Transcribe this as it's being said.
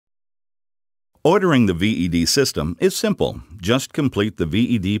Ordering the VED system is simple. Just complete the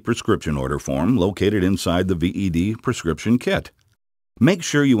VED Prescription Order Form located inside the VED Prescription Kit. Make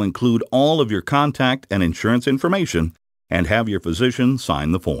sure you include all of your contact and insurance information and have your physician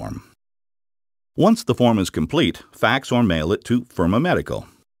sign the form. Once the form is complete, fax or mail it to Firma Medical.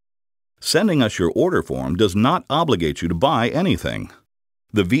 Sending us your order form does not obligate you to buy anything.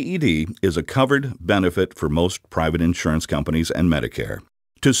 The VED is a covered benefit for most private insurance companies and Medicare.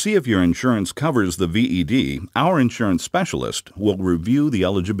 To see if your insurance covers the VED, our insurance specialist will review the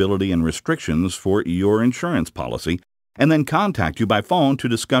eligibility and restrictions for your insurance policy and then contact you by phone to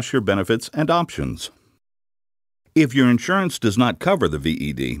discuss your benefits and options. If your insurance does not cover the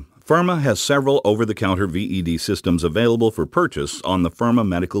VED, Firma has several over-the-counter VED systems available for purchase on the Firma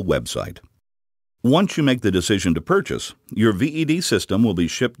Medical website. Once you make the decision to purchase, your VED system will be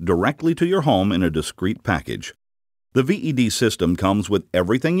shipped directly to your home in a discreet package. The VED system comes with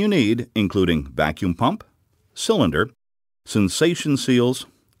everything you need, including vacuum pump, cylinder, sensation seals,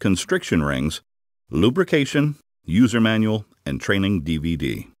 constriction rings, lubrication, user manual, and training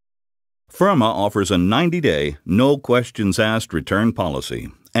DVD. Firma offers a 90-day, no-questions-asked return policy,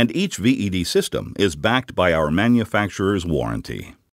 and each VED system is backed by our manufacturer's warranty.